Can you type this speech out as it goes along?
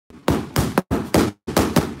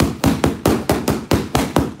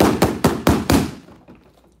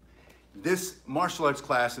This martial arts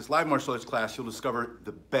class, this live martial arts class, you'll discover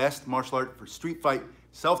the best martial art for street fight,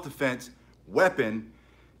 self-defense, weapon,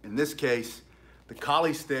 in this case, the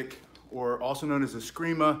Kali stick, or also known as the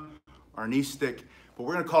Eskrima or knee stick. But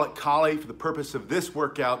we're gonna call it Kali for the purpose of this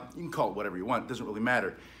workout. You can call it whatever you want, it doesn't really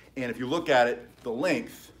matter. And if you look at it, the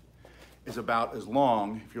length is about as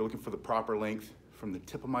long, if you're looking for the proper length, from the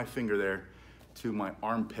tip of my finger there to my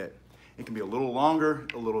armpit. It can be a little longer,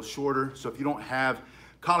 a little shorter. So if you don't have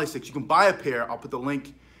Kali sticks, you can buy a pair. I'll put the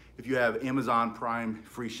link if you have Amazon Prime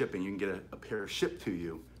free shipping. You can get a pair shipped to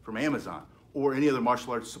you from Amazon or any other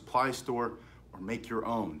martial arts supply store, or make your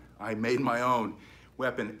own. I made my own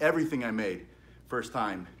weapon, everything I made first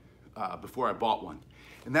time before I bought one.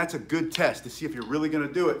 And that's a good test to see if you're really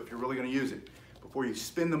gonna do it, if you're really gonna use it. Before you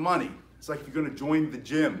spend the money, it's like if you're gonna join the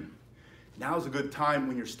gym. Now's a good time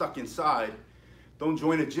when you're stuck inside. Don't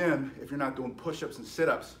join a gym if you're not doing push-ups and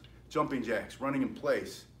sit-ups, jumping jacks, running in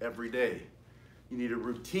place every day. You need a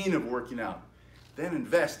routine of working out. Then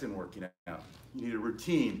invest in working out. You need a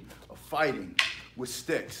routine of fighting with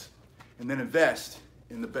sticks. And then invest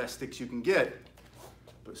in the best sticks you can get.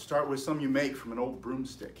 But start with some you make from an old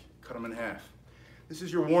broomstick. Cut them in half. This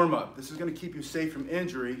is your warm-up. This is gonna keep you safe from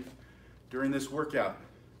injury during this workout.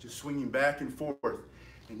 Just swinging back and forth.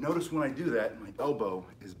 And notice when I do that, my elbow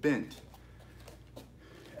is bent.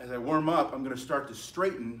 As I warm up, I'm gonna start to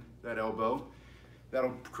straighten that elbow.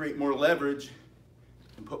 That'll create more leverage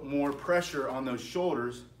and put more pressure on those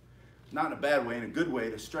shoulders, not in a bad way, in a good way,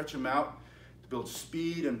 to stretch them out, to build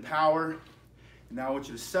speed and power. And now I want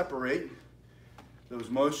you to separate those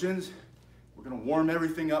motions. We're gonna warm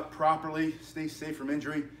everything up properly, stay safe from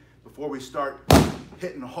injury before we start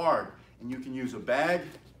hitting hard. And you can use a bag,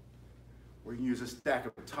 or you can use a stack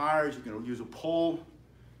of tires, you can use a pole,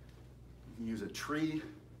 you can use a tree.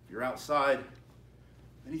 You're outside,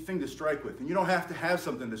 anything to strike with. And you don't have to have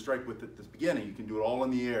something to strike with at the beginning. You can do it all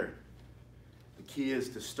in the air. The key is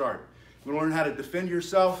to start. You want to learn how to defend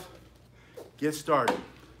yourself? Get started.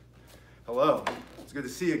 Hello, it's good to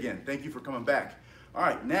see you again. Thank you for coming back. All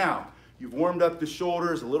right, now you've warmed up the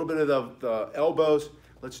shoulders, a little bit of the elbows.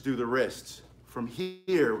 Let's do the wrists. From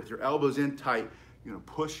here, with your elbows in tight, you're gonna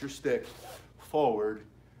push your stick forward,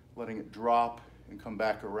 letting it drop and come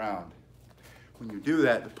back around. When you do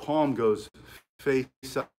that, the palm goes face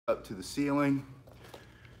up to the ceiling.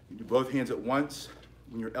 You do both hands at once.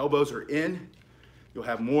 When your elbows are in, you'll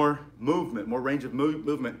have more movement, more range of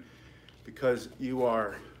movement, because you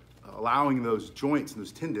are allowing those joints and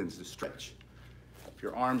those tendons to stretch. If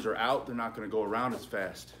your arms are out, they're not going to go around as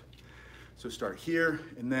fast. So start here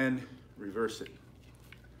and then reverse it.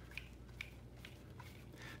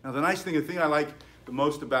 Now the thing I like the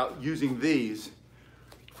most about using these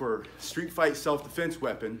for street fight self-defense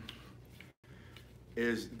weapon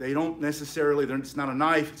is they don't necessarily, it's not a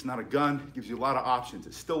knife, it's not a gun, it gives you a lot of options.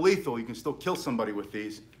 It's still lethal, you can still kill somebody with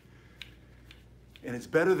these. And it's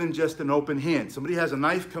better than just an open hand. Somebody has a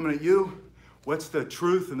knife coming at you, what's the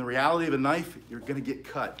truth and the reality of a knife? You're gonna get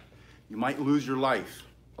cut. You might lose your life.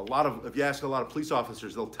 If you ask a lot of police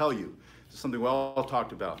officers, they'll tell you. This is something we all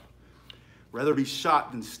talked about. Rather be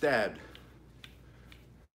shot than stabbed.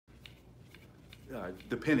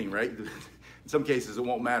 Depending, right? In some cases, it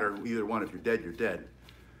won't matter either one. If you're dead, you're dead.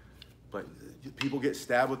 But people get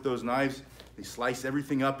stabbed with those knives. They slice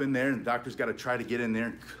everything up in there, and the doctor's got to try to get in there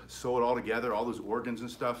and sew it all together, all those organs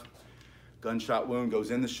and stuff. Gunshot wound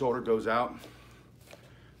goes in the shoulder, goes out.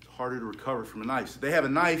 It's harder to recover from a knife. So they have a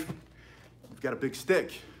knife. You've got a big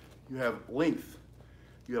stick. You have length.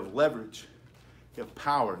 You have leverage. You have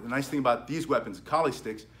power. The nice thing about these weapons, Kali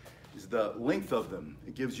sticks, is the length of them.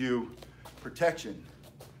 It gives you protection.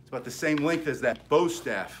 It's about the same length as that bow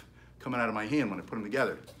staff coming out of my hand when I put them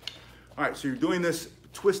together. All right, so you're doing this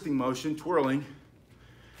twisting motion, twirling.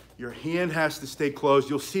 Your hand has to stay closed.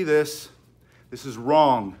 You'll see this. This is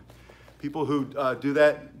wrong. People who do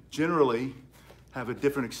that generally have a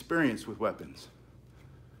different experience with weapons.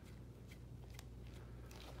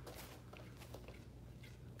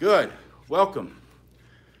 Good, welcome.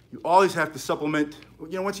 You always have to supplement,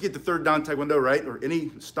 once you get to third dan Taekwondo, right, or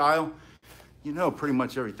any style, you know pretty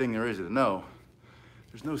much everything there is to know.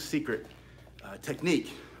 There's no secret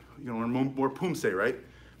technique. You're gonna learn more pumse, right?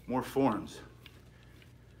 More forms.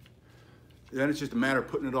 Then it's just a matter of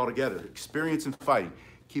putting it all together. Experience in fighting.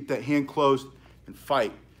 Keep that hand closed and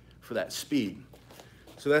fight for that speed.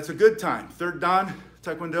 So that's a good time. Third dan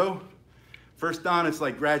Taekwondo. First dan, it's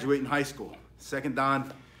like graduating high school. Second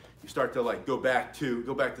dan, you start to go back to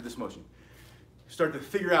this motion. You start to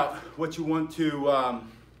figure out what you want to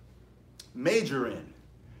major in,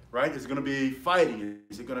 right? Is it gonna be fighting?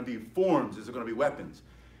 Is it gonna be forms? Is it gonna be weapons?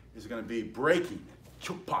 Is it gonna be breaking?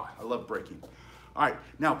 choke pa. I love breaking. All right,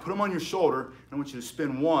 now put them on your shoulder, and I want you to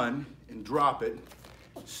spin one and drop it,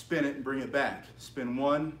 spin it and bring it back. Spin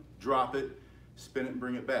one, drop it, spin it and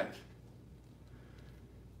bring it back.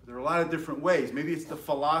 There are a lot of different ways. Maybe it's the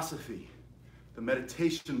philosophy, the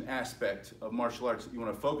meditation aspect of martial arts that you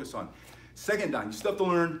want to focus on. Second dan, you still have to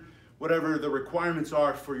learn whatever the requirements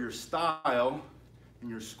are for your style in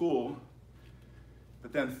your school.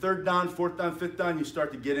 But then third dan, fourth dan, fifth dan, you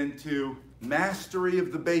start to get into mastery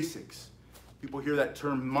of the basics. People hear that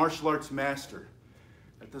term, martial arts master.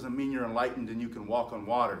 That doesn't mean you're enlightened and you can walk on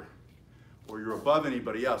water or you're above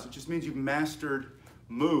anybody else. It just means you've mastered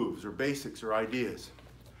moves or basics or ideas.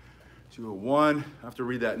 So you go one, I have to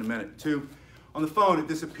read that in a minute. Two, on the phone it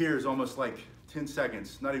disappears almost like 10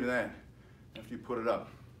 seconds, not even that, after you put it up.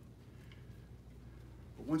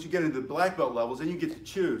 But once you get into the black belt levels, then you get to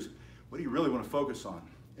choose, what do you really want to focus on?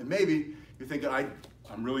 And maybe you're thinking,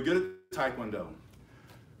 I'm really good at Taekwondo.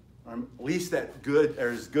 I'm at least that good, or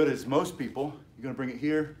as good as most people. You're going to bring it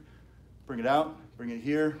here, bring it out, bring it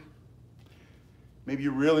here. Maybe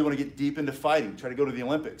you really want to get deep into fighting. Try to go to the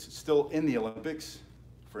Olympics. It's still in the Olympics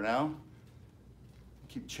for now.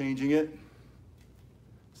 Keep changing it.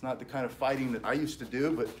 It's not the kind of fighting that I used to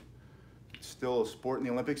do, but it's still a sport in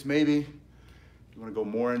the Olympics. Maybe you want to go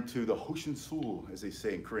more into the Hoshinsul, as they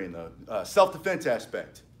say in Korean, the self-defense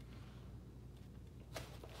aspect.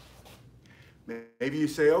 Maybe you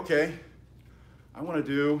say, okay, I want to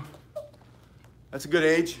do, that's a good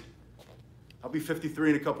age. I'll be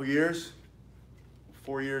 53 in a couple years,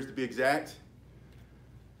 4 years to be exact.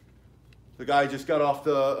 The guy I just got off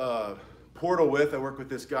the portal with, I work with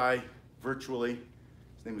this guy virtually.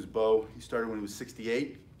 His name was Bo. He started when he was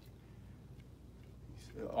 68.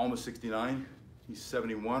 He's almost 69. He's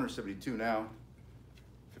 71 or 72 now.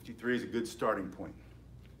 53 is a good starting point.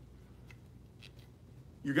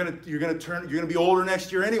 You're gonna be older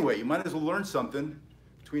next year anyway. You might as well learn something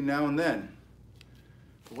between now and then.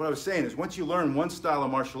 But what I was saying is, once you learn one style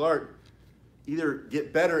of martial art, either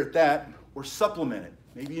get better at that or supplement it.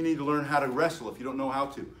 Maybe you need to learn how to wrestle if you don't know how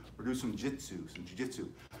to, or do some jitsu, some jiu-jitsu.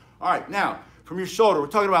 All right, now, from your shoulder, we're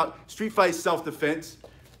talking about street fight self-defense.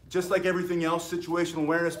 Just like everything else, situational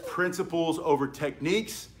awareness, principles over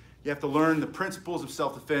techniques. You have to learn the principles of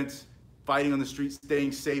self-defense, fighting on the street,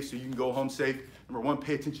 staying safe so you can go home safe. Number one,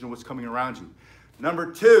 pay attention to what's coming around you.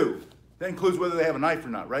 Number two, that includes whether they have a knife or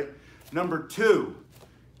not, right? Number two,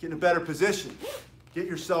 get in a better position. Get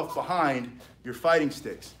yourself behind your fighting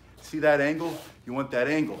sticks. See that angle? You want that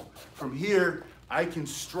angle. From here, I can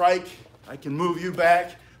strike, I can move you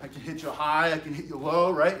back, I can hit you high, I can hit you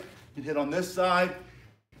low, right? I can hit on this side,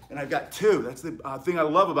 and I've got two. That's the thing I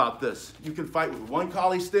love about this. You can fight with one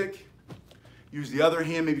collie stick, use the other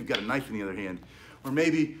hand, maybe you've got a knife in the other hand, or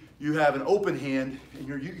maybe you have an open hand and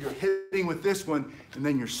you're hitting with this one, and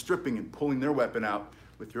then you're stripping and pulling their weapon out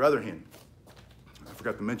with your other hand. I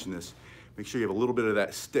forgot to mention this. Make sure you have a little bit of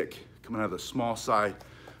that stick coming out of the small side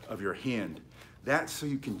of your hand. That's so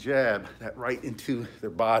you can jab that right into their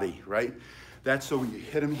body, right? That's so when you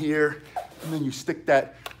hit them here, and then you stick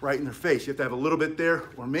that right in their face. You have to have a little bit there,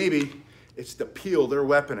 or maybe it's to peel their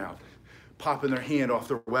weapon out, popping their hand off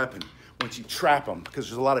their weapon once you trap them, because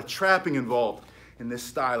there's a lot of trapping involved in this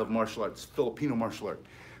style of martial arts, Filipino martial art.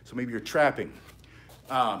 So maybe you're trapping.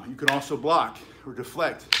 You can also block or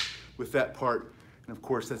deflect with that part, and of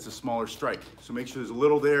course that's a smaller strike. So make sure there's a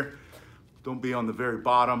little there. Don't be on the very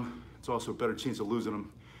bottom. It's also a better chance of losing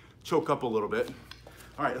them. Choke up a little bit.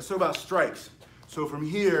 All right, let's talk about strikes. So from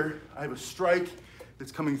here, I have a strike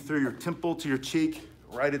that's coming through your temple to your cheek,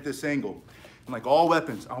 right at this angle. And like all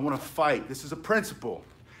weapons, I want to fight. This is a principle,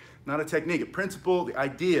 not a technique. A principle, the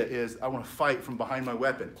idea is I want to fight from behind my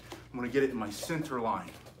weapon. I want to get it in my center line.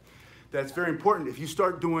 That's very important. If you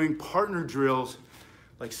start doing partner drills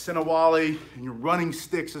like Senawali, and you're running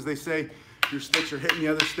sticks, as they say, your sticks are hitting the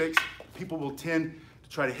other sticks, people will tend to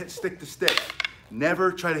try to hit stick to stick.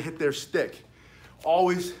 Never try to hit their stick.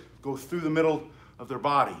 Always go through the middle of their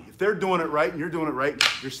body. If they're doing it right and you're doing it right,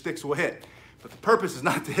 your sticks will hit. But the purpose is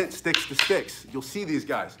not to hit sticks to sticks. You'll see these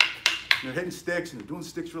guys. They're hitting sticks and they're doing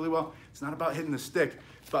sticks really well. It's not about hitting the stick.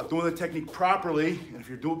 It's about doing the technique properly. And if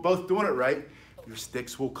you're both doing it right, your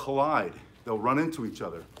sticks will collide. They'll run into each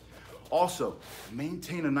other. Also,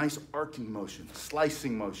 maintain a nice arcing motion,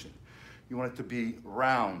 slicing motion. You want it to be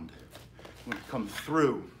round. You want it to come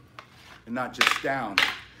through and not just down.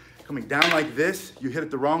 Coming down like this, you hit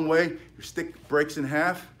it the wrong way, your stick breaks in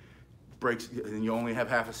half, and you only have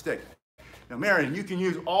half a stick. Now, Marion, you can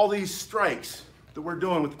use all these strikes that we're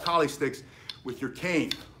doing with the collie sticks with your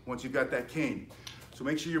cane, once you've got that cane. So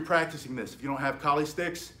make sure you're practicing this. If you don't have collie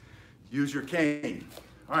sticks, use your cane.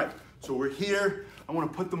 All right, so we're here. I want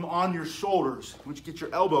to put them on your shoulders. I want you to get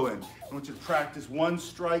your elbow in. I want you to practice one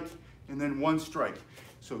strike and then one strike.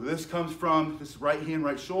 So this comes from this right hand,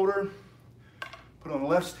 right shoulder. Put on the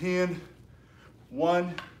left hand.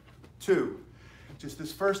 1, 2. Just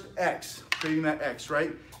this first X, creating that X,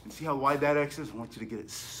 right? And see how wide that X is? I want you to get it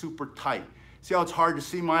super tight. See how it's hard to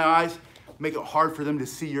see my eyes? Make it hard for them to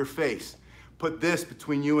see your face. Put this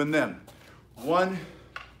between you and them. 1,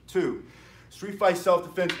 2. Street fight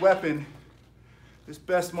self-defense weapon. This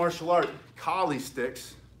best martial art, Kali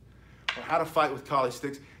sticks, or how to fight with Kali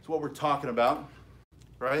sticks, is what we're talking about,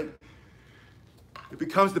 right? It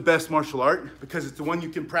becomes the best martial art because it's the one you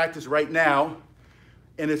can practice right now,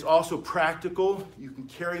 and it's also practical. You can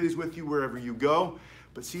carry these with you wherever you go.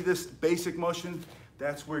 But see this basic motion?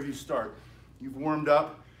 That's where you start. You've warmed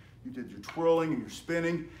up, you did your twirling and your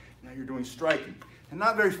spinning, now you're doing striking. And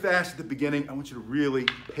not very fast at the beginning. I want you to really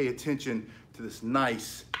pay attention to this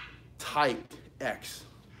nice, tight X.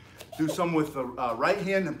 Do some with the right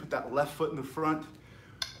hand and put that left foot in the front.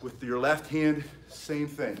 With your left hand, same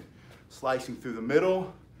thing. Slicing through the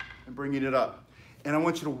middle and bringing it up. And I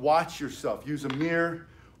want you to watch yourself. Use a mirror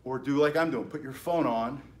or do like I'm doing. Put your phone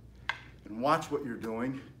on and watch what you're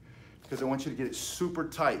doing because I want you to get it super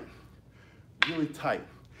tight, really tight.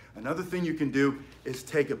 Another thing you can do is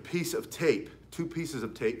take a piece of tape, 2 pieces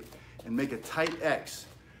of tape, and make a tight X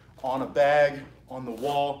on a bag, on the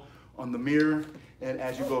wall, on the mirror, and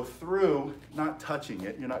as you go through, not touching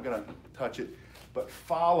it, you're not gonna touch it, but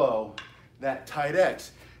follow that tight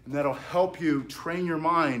X. And that'll help you train your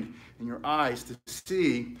mind and your eyes to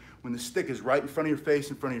see when the stick is right in front of your face,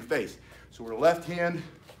 in front of your face. So we're left hand,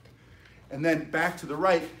 and then back to the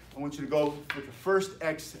right, I want you to go with the first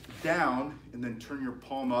X down, and then turn your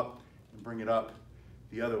palm up and bring it up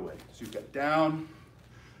the other way. So you've got down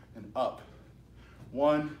and up.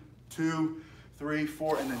 1, 2, 3,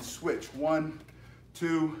 4, and then switch. 1,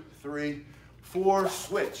 2, 3, 4,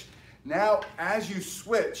 switch. Now, as you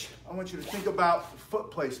switch, I want you to think about foot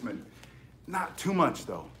placement. Not too much,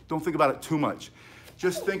 though. Don't think about it too much.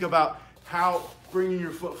 Just think about how bringing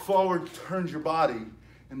your foot forward turns your body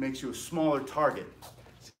and makes you a smaller target.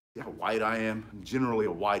 See how wide I am? I'm generally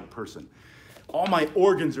a wide person. All my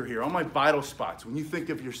organs are here, all my vital spots. When you think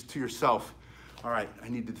of to yourself, all right, I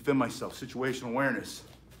need to defend myself, situational awareness.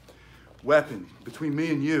 Weapon between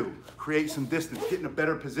me and you, create some distance, get in a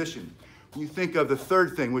better position. When you think of the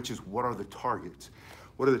third thing, which is what are the targets?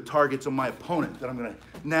 What are the targets of my opponent that I'm gonna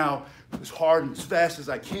now, as hard and as fast as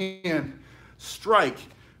I can, strike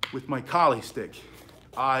with my Kali stick?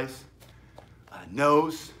 Eyes,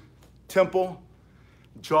 nose, temple,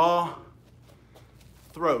 jaw,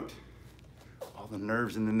 throat. All the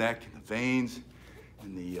nerves in the neck and the veins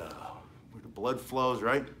and where the blood flows,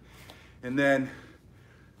 right? And then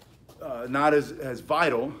not as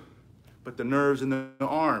vital, but the nerves in the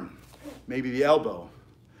arm, maybe the elbow,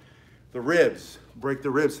 the ribs, break the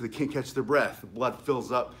ribs so they can't catch their breath. The blood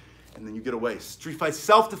fills up and then you get away. Street fight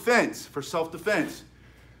self-defense, for self-defense.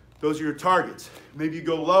 Those are your targets. Maybe you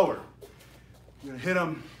go lower. You're gonna hit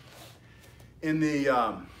them in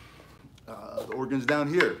the organs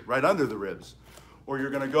down here, right under the ribs. Or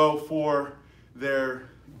you're gonna go for their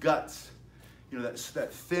guts. You know,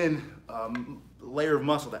 that thin layer of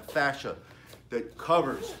muscle, that fascia that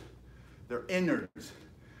covers their innards,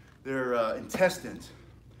 their intestines.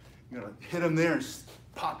 You're gonna hit them there and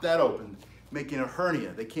pop that open, making a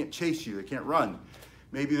hernia. They can't chase you, they can't run.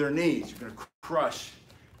 Maybe their knees, you're gonna crush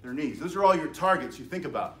their knees. Those are all your targets you think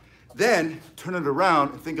about. Then turn it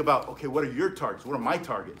around and think about, okay, what are your targets? What are my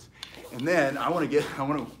targets? And then I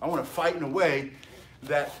wanna fight in a way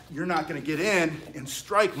that you're not gonna get in and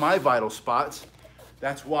strike my vital spots.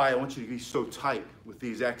 That's why I want you to be so tight with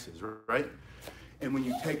these X's, right? And when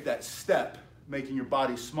you take that step, making your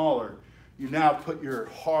body smaller, you now put your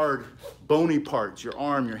hard, bony parts, your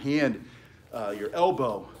arm, your hand, your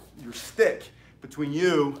elbow, your stick, between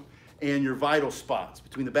you and your vital spots,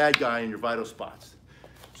 between the bad guy and your vital spots.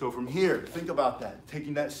 So from here, think about that.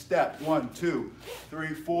 Taking that step, 1, 2, 3,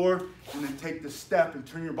 4, and then take the step and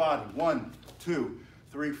turn your body. 1, 2,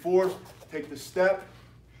 3, 4, take the step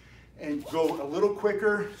and go a little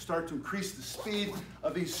quicker. Start to increase the speed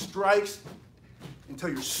of these strikes until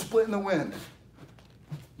you're splitting the wind.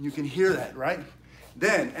 You can hear that, right?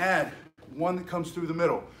 Then add one that comes through the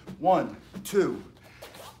middle. 1, 2,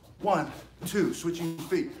 1, 2, switching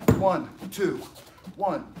feet. 1, 2,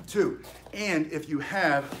 1, 2. And if you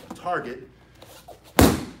have a target,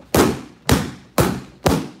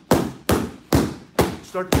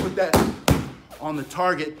 start to put that on the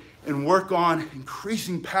target and work on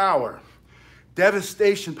increasing power,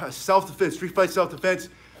 devastation, self-defense, street fight self-defense.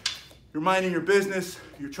 You're minding your business,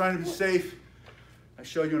 you're trying to be safe, I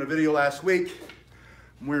showed you in a video last week.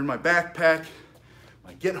 I'm wearing my backpack,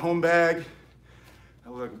 my get home bag. I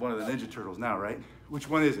look like one of the Ninja Turtles now, right? Which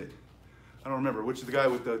one is it? I don't remember. Which is the guy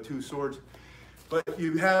with the 2 swords? But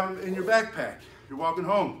you have in your backpack. You're walking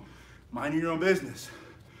home, minding your own business,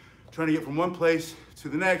 trying to get from one place to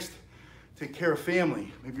the next, take care of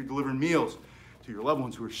family. Maybe you're delivering meals to your loved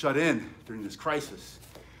ones who are shut in during this crisis.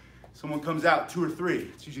 Someone comes out, 2 or 3.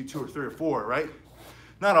 It's usually 2 or 3 or 4, right?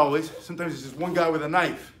 Not always. Sometimes it's just one guy with a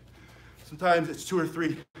knife. Sometimes it's 2 or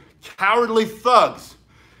 3 cowardly thugs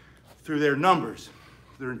through their numbers.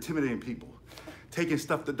 They're intimidating people, taking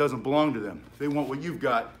stuff that doesn't belong to them. They want what you've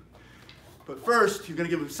got. But first, you're gonna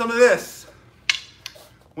give them some of this,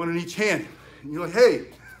 one in each hand. And you're like, hey,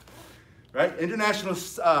 right? International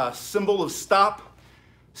symbol of stop,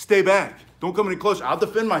 stay back. Don't come any closer. I'll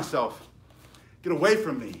defend myself. Get away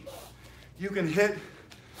from me. You can hit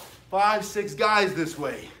 5, 6 guys this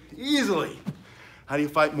way, easily. How do you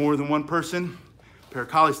fight more than one person? A pair of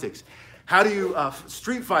collie sticks. How do you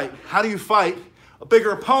street fight? How do you fight a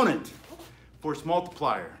bigger opponent? Force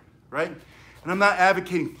multiplier, right? And I'm not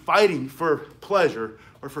advocating fighting for pleasure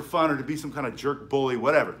or for fun or to be some kind of jerk bully,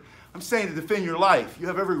 whatever. I'm saying to defend your life. You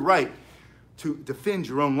have every right to defend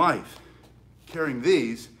your own life. Carrying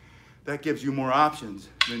these, that gives you more options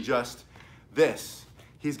than just this.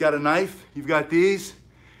 He's got a knife, you've got these.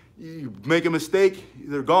 You make a mistake,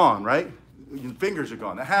 they're gone, right? Your fingers are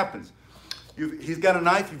gone, that happens. He's got a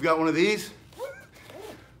knife, you've got one of these.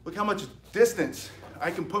 Look how much distance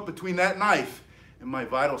I can put between that knife and my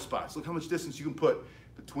vital spots. Look how much distance you can put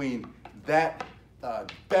between that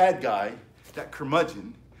bad guy, that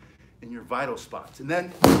curmudgeon, and your vital spots. And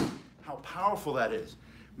then how powerful that is.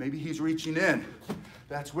 Maybe he's reaching in.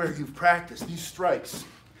 That's where you've practiced these strikes.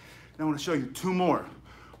 Now I want to show you 2 more.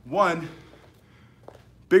 One,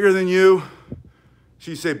 bigger than you.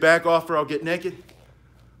 So you say, back off or I'll get naked.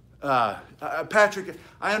 Patrick,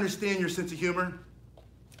 I understand your sense of humor.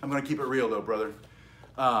 I'm going to keep it real though, brother.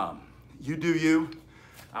 You do you,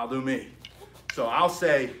 I'll do me. So I'll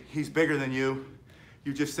say he's bigger than you.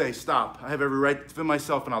 You just say, stop. I have every right to defend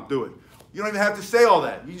myself and I'll do it. You don't even have to say all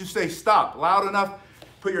that. You just say, stop. Loud enough,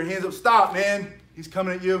 put your hands up. Stop, man. He's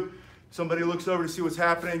coming at you. Somebody looks over to see what's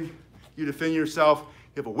happening. You defend yourself.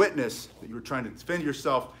 You have a witness that you were trying to defend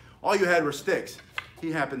yourself. All you had were sticks.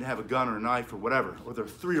 He happened to have a gun or a knife or whatever. Or there were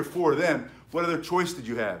 3 or 4 of them. What other choice did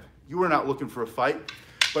you have? You were not looking for a fight,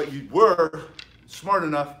 but you were smart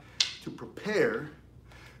enough to prepare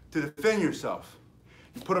to defend yourself.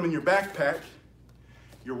 You put them in your backpack.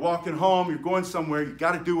 You're walking home, you're going somewhere, you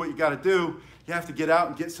gotta do what you gotta do. You have to get out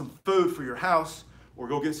and get some food for your house or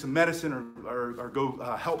go get some medicine or go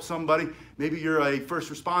help somebody. Maybe you're a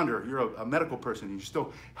first responder, you're a medical person, and you're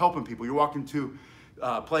still helping people. You're walking to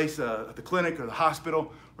a place at the clinic or the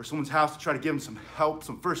hospital or someone's house to try to give them some help,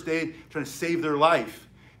 some first aid, trying to save their life.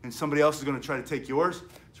 And somebody else is gonna try to take yours.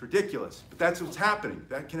 It's ridiculous, but that's what's happening.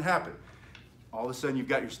 That can happen. All of a sudden you've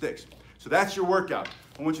got your sticks. So that's your workout.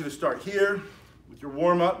 I want you to start here with your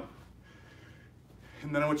warm-up,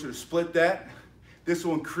 and then I want you to split that. This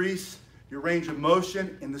will increase your range of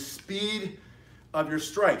motion and the speed of your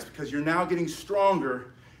strikes because you're now getting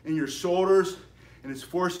stronger in your shoulders and it's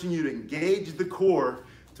forcing you to engage the core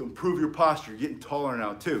to improve your posture. You're getting taller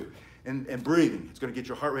now too. And breathing, it's gonna get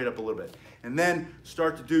your heart rate up a little bit. And then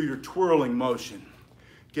start to do your twirling motion.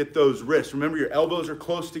 Get those wrists. Remember your elbows are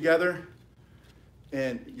close together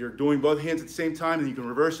and you're doing both hands at the same time and you can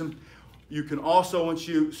reverse them. You can also, once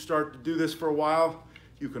you start to do this for a while,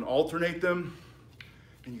 you can alternate them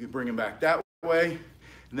and you can bring them back that way.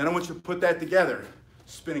 And then I want you to put that together,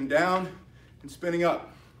 spinning down and spinning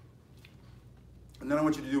up. And then I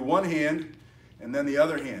want you to do one hand and then the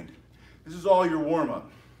other hand. This is all your warm-up.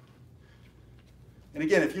 And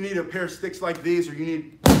again, if you need a pair of sticks like these or you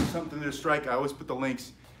need something to strike, I always put the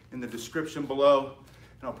links in the description below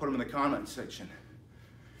and I'll put them in the comment section.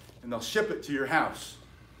 And they'll ship it to your house.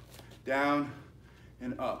 Down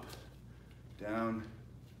and up, down.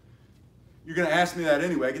 You're gonna ask me that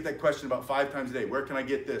anyway. I get that question about 5 times a day. Where can I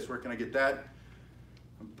get this? Where can I get that?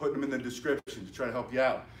 I'm putting them in the description to try to help you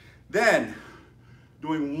out. Then,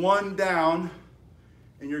 doing one down,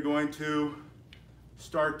 and you're going to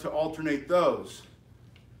start to alternate those.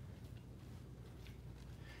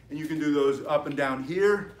 And you can do those up and down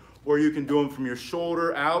here, or you can do them from your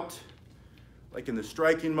shoulder out, like in the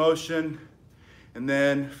striking motion. And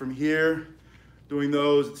then from here, doing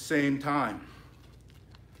those at the same time.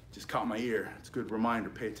 Just caught my ear. It's a good reminder,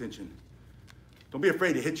 pay attention. Don't be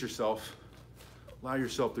afraid to hit yourself. Allow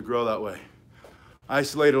yourself to grow that way.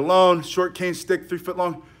 Isolate alone, short cane stick, 3 foot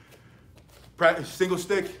long. Practice single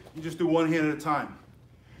stick, you just do one hand at a time.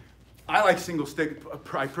 I like single stick.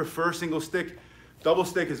 I prefer single stick. Double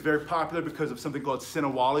stick is very popular because of something called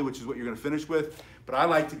Sinawali, which is what you're gonna finish with. But I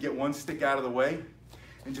like to get one stick out of the way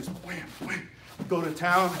and just wham, wham, go to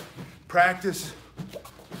town, practice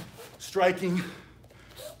striking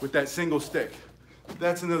with that single stick.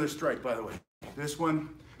 That's another strike, by the way. This one,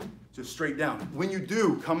 just straight down. When you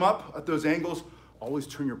do come up at those angles, always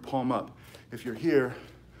turn your palm up. If you're here,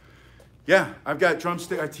 yeah, I've got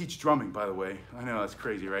drumstick. I teach drumming, by the way. I know that's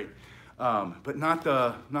crazy, right? But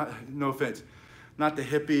no offense, not the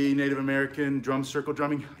hippie Native American drum circle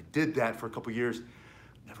drumming. I did that for a couple years.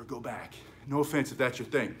 Never go back. No offense if that's your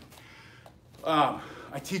thing. I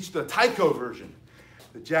teach the taiko version,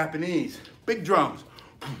 the Japanese, big drums,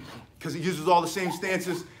 because it uses all the same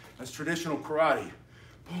stances as traditional karate.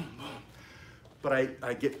 Boom, boom. But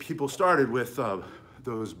I get people started with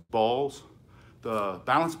those balls, the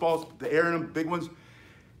balance balls, the air in them, big ones,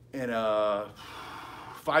 and a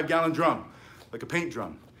 5-gallon drum, like a paint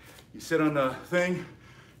drum. You sit on the thing,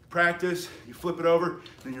 practice, you flip it over,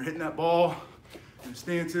 and you're hitting that ball in the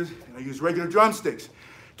stances, and I use regular drumsticks.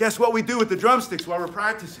 Guess what we do with the drumsticks while we're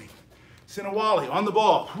practicing? Sinawali, on the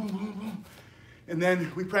ball, boom, boom, boom. And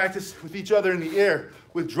then we practice with each other in the air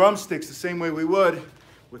with drumsticks the same way we would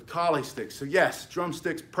with kali sticks. So yes,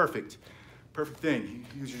 drumsticks, perfect. Perfect thing.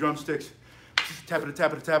 You use your drumsticks, tap it,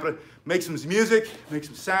 tap it, tap it, make some music, make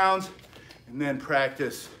some sounds, and then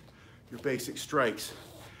practice your basic strikes.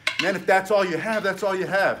 And then if that's all you have, that's all you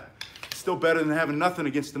have. It's still better than having nothing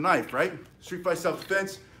against the knife, right? Street fight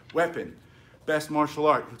self-defense, weapon. Best martial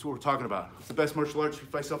art, that's what we're talking about. What's the best martial art?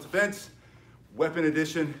 Street fight self-defense, weapon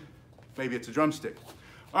edition, maybe it's a drumstick.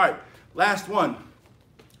 All right, last one,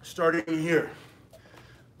 starting here.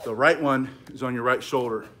 The right one is on your right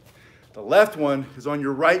shoulder. The left one is on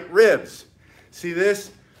your right ribs. See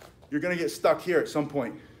this? You're gonna get stuck here at some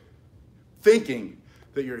point, thinking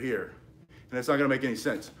that you're here. And it's not gonna make any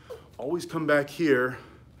sense. Always come back here,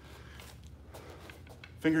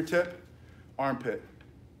 fingertip, armpit.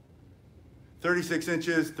 36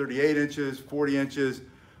 inches, 38 inches, 40 inches,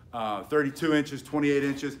 32 inches, 28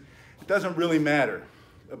 inches. It doesn't really matter.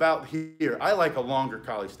 About here, I like a longer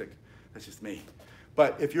kali stick. That's just me.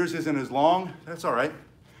 But if yours isn't as long, that's all right.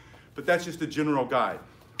 But that's just a general guide,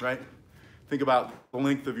 right? Think about the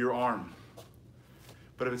length of your arm.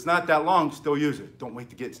 But if it's not that long, still use it. Don't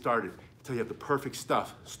wait to get started until you have the perfect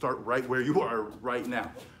stuff. Start right where you are right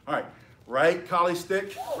now. All right, right kali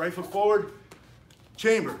stick, right foot forward,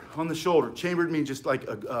 chambered on the shoulder. Chambered means just like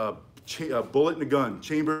a bullet in a gun.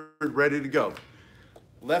 Chambered, ready to go.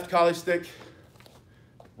 Left kali stick,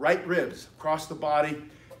 right ribs, across the body,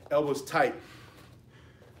 elbows tight.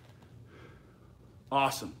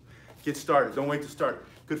 Awesome. Get started. Don't wait to start.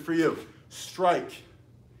 Good for you. Strike,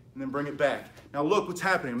 and then bring it back. Now look what's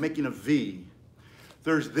happening. I'm making a V.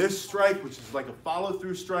 There's this strike, which is like a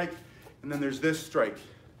follow-through strike, and then there's this strike,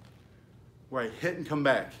 where I hit and come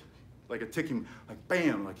back, like a ticking, like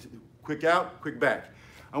bam, like quick out, quick back.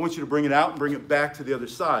 I want you to bring it out and bring it back to the other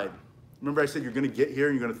side. Remember I said you're gonna get here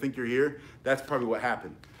and you're gonna think you're here? That's probably what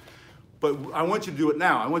happened. But I want you to do it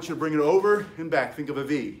now. I want you to bring it over and back. Think of a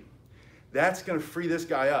V. That's gonna free this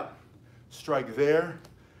guy up. Strike there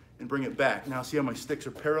and bring it back. Now see how my sticks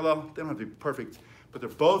are parallel? They don't have to be perfect, but they're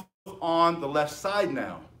both on the left side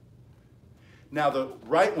now. Now the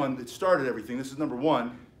right one that started everything, this is number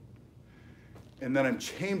one, and then I'm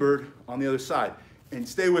chambered on the other side. And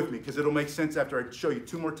stay with me because it'll make sense after I show you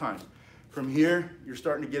 2 more times. From here, you're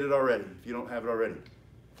starting to get it already if you don't have it already.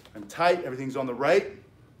 I'm tight, everything's on the right.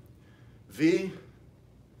 V,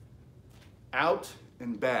 out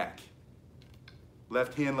and back.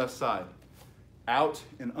 Left hand, left side. Out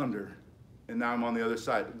and under. And now I'm on the other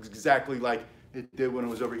side, exactly like it did when it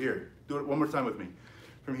was over here. Do it one more time with me.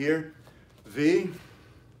 From here, V,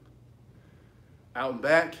 out and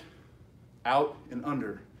back, out and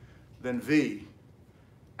under. Then V,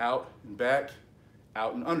 out and back,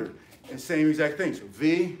 out and under. And same exact thing. So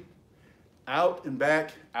V, out and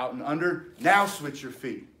back, out and under. Now switch your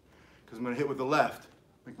feet, because I'm going to hit with the left.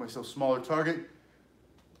 Make myself smaller target.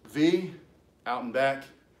 V, out and back,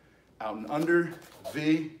 out and under.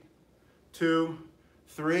 V, 2,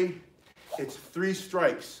 3. It's 3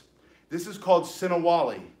 strikes. This is called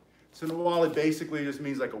Sinawali. Sinawali basically just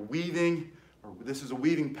means like a weaving, or this is a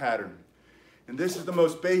weaving pattern. And this is the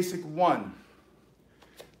most basic one,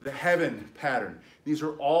 the heaven pattern. These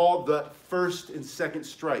are all the first and second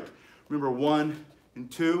strike. Remember 1 and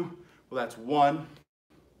 2? Well, that's 1,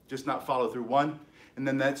 just not follow through 1. And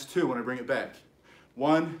then that's 2 when I bring it back.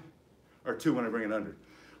 1, or 2 when I bring it under.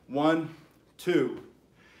 1, 2.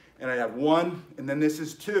 And I have 1, and then this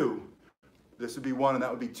is 2. This would be 1, and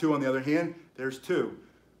that would be 2 on the other hand. There's 2.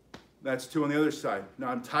 That's 2 on the other side. Now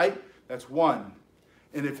I'm tight, that's 1.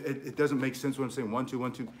 And if it doesn't make sense when I'm saying 1, 2,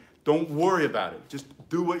 1, 2, don't worry about it. Just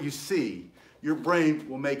do what you see. Your brain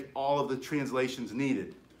will make all of the translations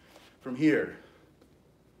needed. From here.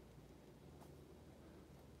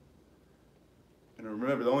 And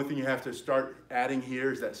remember, the only thing you have to start adding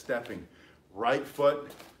here is that stepping. Right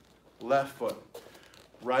foot, left foot.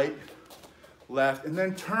 Right, left, and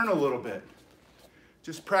then turn a little bit.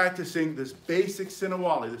 Just practicing this basic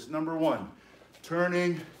Sinawali, this number 1.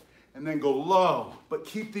 Turning, and then go low. But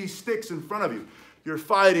keep these sticks in front of you. You're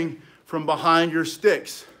fighting from behind your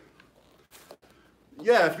sticks.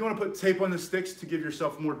 Yeah, if you want to put tape on the sticks to give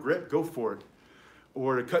yourself more grip, go for it.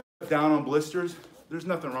 Or to cut down on blisters, there's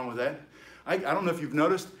nothing wrong with that. I don't know if you've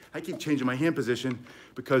noticed, I keep changing my hand position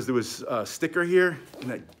because there was a sticker here and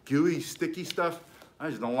that gooey, sticky stuff. I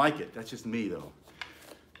just don't like it. That's just me though.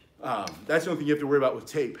 That's the only thing you have to worry about with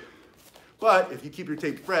tape. But if you keep your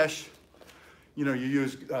tape fresh, you know, you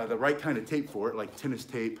use the right kind of tape for it, like tennis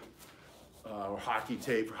tape or hockey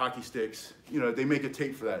tape for hockey sticks. You know, they make a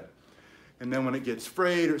tape for that. And then when it gets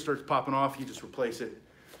frayed or it starts popping off, you just replace it.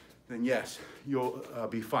 Then yes, you'll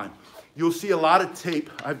be fine. You'll see a lot of tape.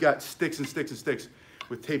 I've got sticks and sticks and sticks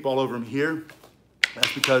with tape all over them here.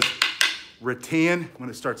 That's because rattan, when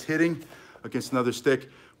it starts hitting against another stick,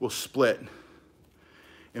 will split.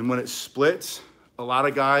 And when it splits, a lot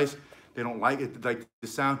of guys, they don't like it, like the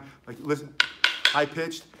sound. Like, listen, high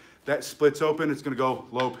pitched, that splits open, it's gonna go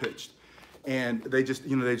low pitched. And they just,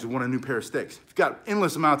 you know, they just want a new pair of sticks. If you've got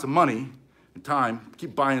endless amounts of money and time,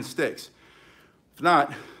 keep buying sticks. If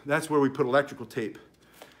not, that's where we put electrical tape.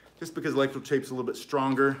 Just because electrical tape's a little bit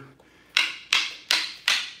stronger,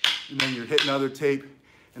 and then you're hitting other tape,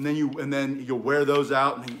 and then you'll wear those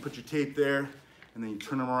out, and then you put your tape there, and then you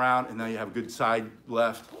turn them around, and now you have a good side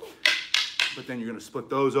left. But then you're gonna split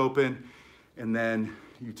those open, and then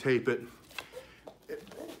you tape it.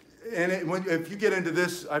 And if you get into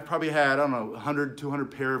this, I've probably had, I don't know, 100,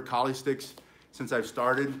 200 pair of collie sticks since I've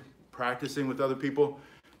started practicing with other people.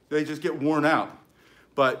 They just get worn out.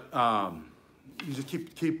 But you just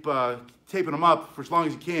keep taping them up for as long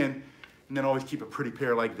as you can, and then always keep a pretty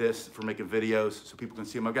pair like this for making videos so people can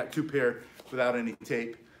see them. I've got 2 pair without any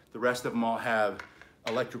tape. The rest of them all have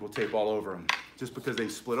electrical tape all over them, just because they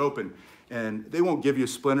split open. And they won't give you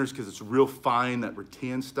splinters because it's real fine, that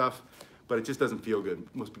rattan stuff, but it just doesn't feel good.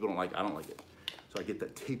 Most people don't like it. I don't like it. So I get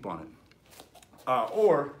that tape on it.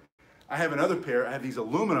 Or I have another pair. I have these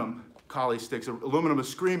aluminum collie sticks, aluminum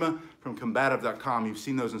Eskrima from combative.com. You've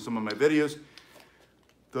seen those in some of my videos.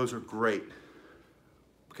 Those are great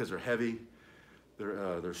because they're heavy,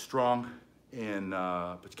 they're strong, and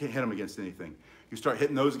but you can't hit them against anything. You start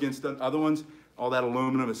hitting those against the other ones, all that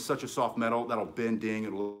aluminum is such a soft metal, that'll bend, ding,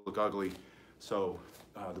 it'll look ugly. So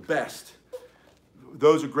the best.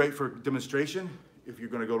 Those are great for demonstration. If you're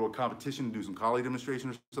gonna go to a competition and do some collie demonstration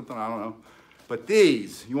or something, I don't know. But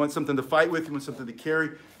these, you want something to fight with, you want something to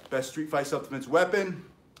carry, best street fight self-defense weapon,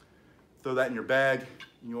 throw that in your bag,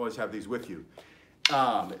 and you always have these with you.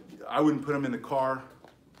 I wouldn't put them in the car,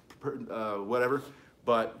 whatever,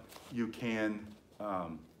 but you can,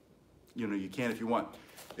 you know, you can if you want.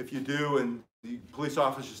 If you do and the police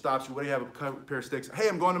officer stops you, what do you have, a pair of sticks? Hey,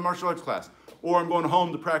 I'm going to martial arts class, or I'm going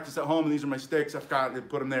home to practice at home and these are my sticks, I forgot to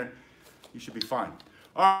put them there. You should be fine.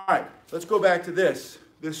 All right, let's go back to this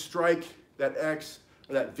strike, that X,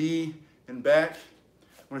 or that V and back.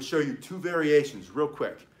 I'm gonna show you 2 variations real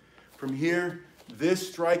quick. From here,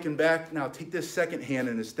 this strike and back. Now take this second hand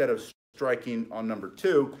and instead of striking on number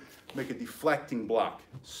 2, make a deflecting block,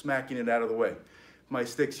 smacking it out of the way. My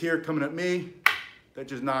stick's here coming at me, that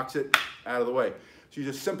just knocks it out of the way. So you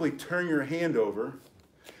just simply turn your hand over.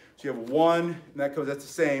 So you have 1, and that comes, that's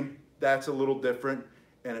the same. That's a little different,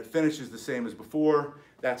 and it finishes the same as before.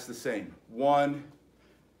 That's the same. 1,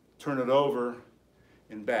 turn it over,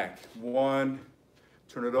 and back. 1,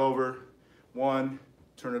 turn it over, 1,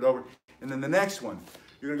 turn it over. And then the next one,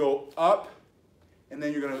 you're gonna go up, and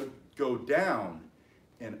then you're gonna go down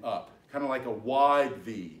and up, kind of like a wide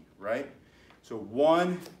V, right? So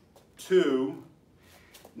 1, 2,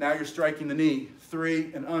 now you're striking the knee,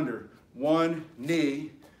 3 and under. 1,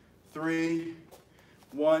 knee, 3,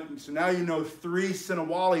 1. So now you know 3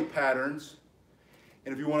 Sinawali patterns.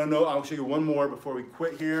 And if you want to know, I'll show you one more before we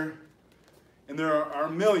quit here. And there are a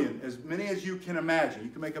million, as many as you can imagine. You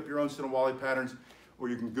can make up your own Sinawali patterns, or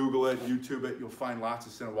you can Google it, YouTube it. You'll find lots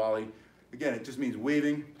of Sinawali. Again, it just means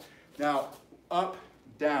weaving. Now, up,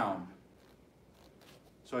 down.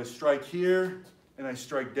 So I strike here, and I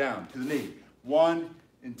strike down to the knee. 1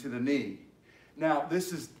 and to the knee. Now,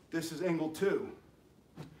 this is angle 2.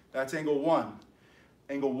 That's angle 1.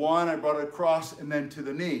 Angle 1, I brought it across and then to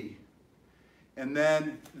the knee. And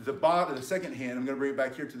then the second hand, I'm gonna bring it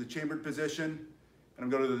back here to the chambered position, and I'm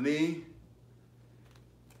going to the knee.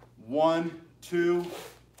 1, 2,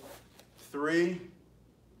 3,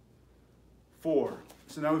 4.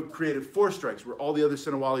 So now we've created 4 strikes, where all the other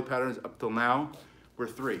Sinawali patterns up till now were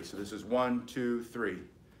 3. So this is 1, 2, 3.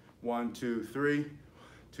 1, 2, 3,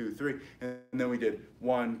 2, 3. And then we did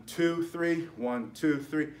 1, 2, 3, 1, 2,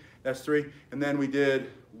 3. That's 3. And then we did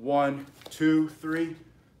 1, 2, 3.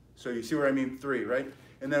 So you see where I mean 3, right?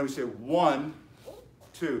 And then we say 1,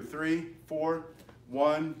 2, 3, 4.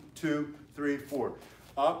 1, 2, 3, 4.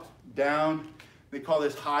 Up, down. They call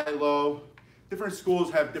this high-low. Different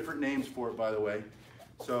schools have different names for it, by the way.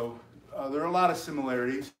 So there are a lot of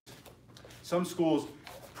similarities. Some schools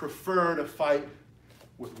prefer to fight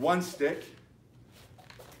with one stick,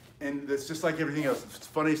 and it's just like everything else. It's the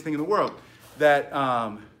funniest thing in the world that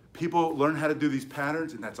people learn how to do these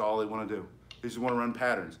patterns, and that's all they want to do. They just want to run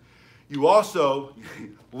patterns. You also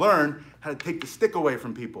learn how to take the stick away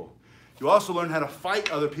from people. You also learn how to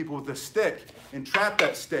fight other people with a stick and trap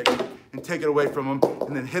that stick and take it away from them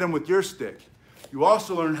and then hit them with your stick. You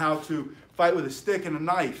also learn how to fight with a stick and a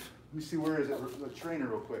knife. Let me see, where is it? The trainer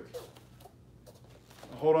real quick.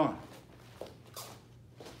 Hold on.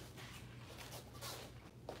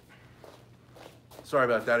 Sorry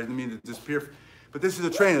about that, I didn't mean to disappear. But this is a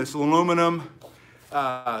trainer, this is an aluminum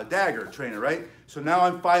dagger trainer, right? So now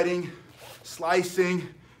I'm fighting, slicing,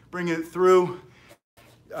 bringing it through.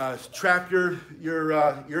 Trap your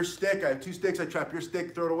stick. I have 2 sticks. I trap your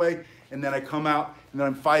stick, throw it away, and then I come out, and then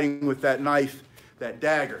I'm fighting with that knife, that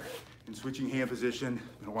dagger, and switching hand position.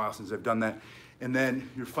 It's been a while since I've done that. And then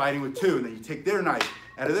you're fighting with 2, and then you take their knife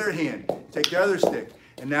out of their hand, take their other stick,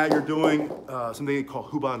 and now you're doing something they call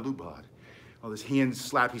hubad lubad. All this hand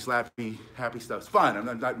slappy, happy stuff. It's fun.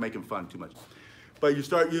 I'm not making fun too much. But you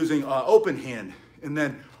start using open hand, and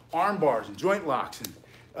then arm bars and joint locks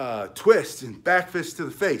and twists and back fists to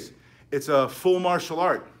the face. It's a full martial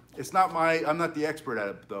art. It's not I'm not the expert at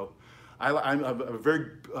it though. I'm a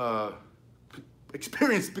very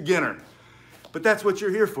experienced beginner. But that's what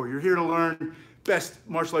you're here for. You're here to learn best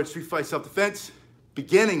martial arts, street fight, self-defense,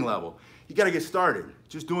 beginning level. You gotta get started,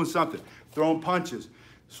 just doing something. Throwing punches,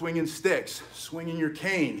 swinging sticks, swinging your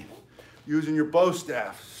cane, using your bow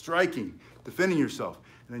staff, striking, defending yourself.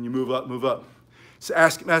 And then you move up, move up. So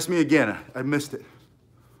ask me again, I missed it.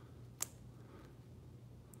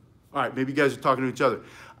 All right, maybe you guys are talking to each other.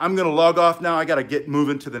 I'm gonna log off now. I gotta get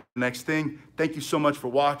moving to the next thing. Thank you so much for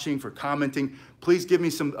watching, for commenting. Please give me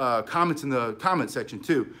some comments in the comment section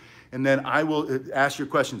too. And then I will ask your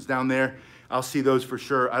questions down there. I'll see those for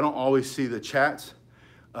sure. I don't always see the chats.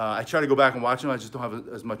 I try to go back and watch them. I just don't have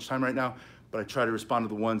as much time right now, but I try to respond to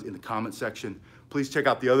the ones in the comment section. Please check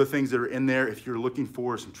out the other things that are in there if you're looking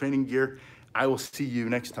for some training gear. I will see you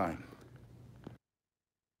next time.